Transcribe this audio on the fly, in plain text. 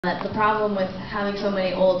The problem with having so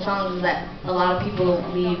many old songs is that a lot of people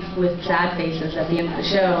leave with sad faces at the end of the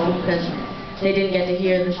show because they didn't get to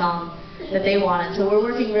hear the song that they wanted. So we're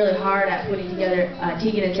working really hard at putting together a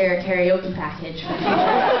Tegan and Sara karaoke package for people.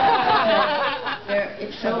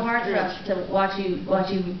 It's so hard for us to watch you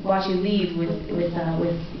leave with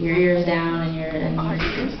your ears down and I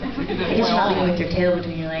guess not leaving with your tail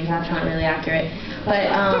between your legs. That's not really accurate.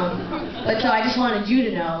 But so I just wanted you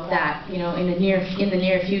to know that, you know, in the near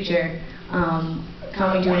future,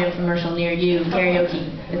 coming to an infomercial near you,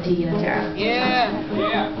 karaoke with Tegan and Sara. Yeah.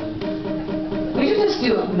 We should just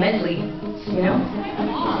do a medley, you know?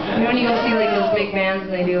 You know when you go see like those big bands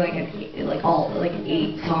and they do like 8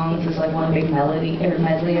 songs as like one big melody or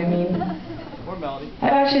medley, I mean. Or melody.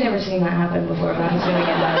 I've actually never seen that happen before, but I'm assuming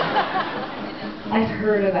it does. I've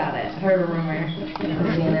heard about it. I've heard a rumor on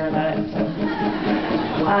CNN about it. So.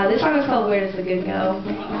 This song is called Where Does the Good Go?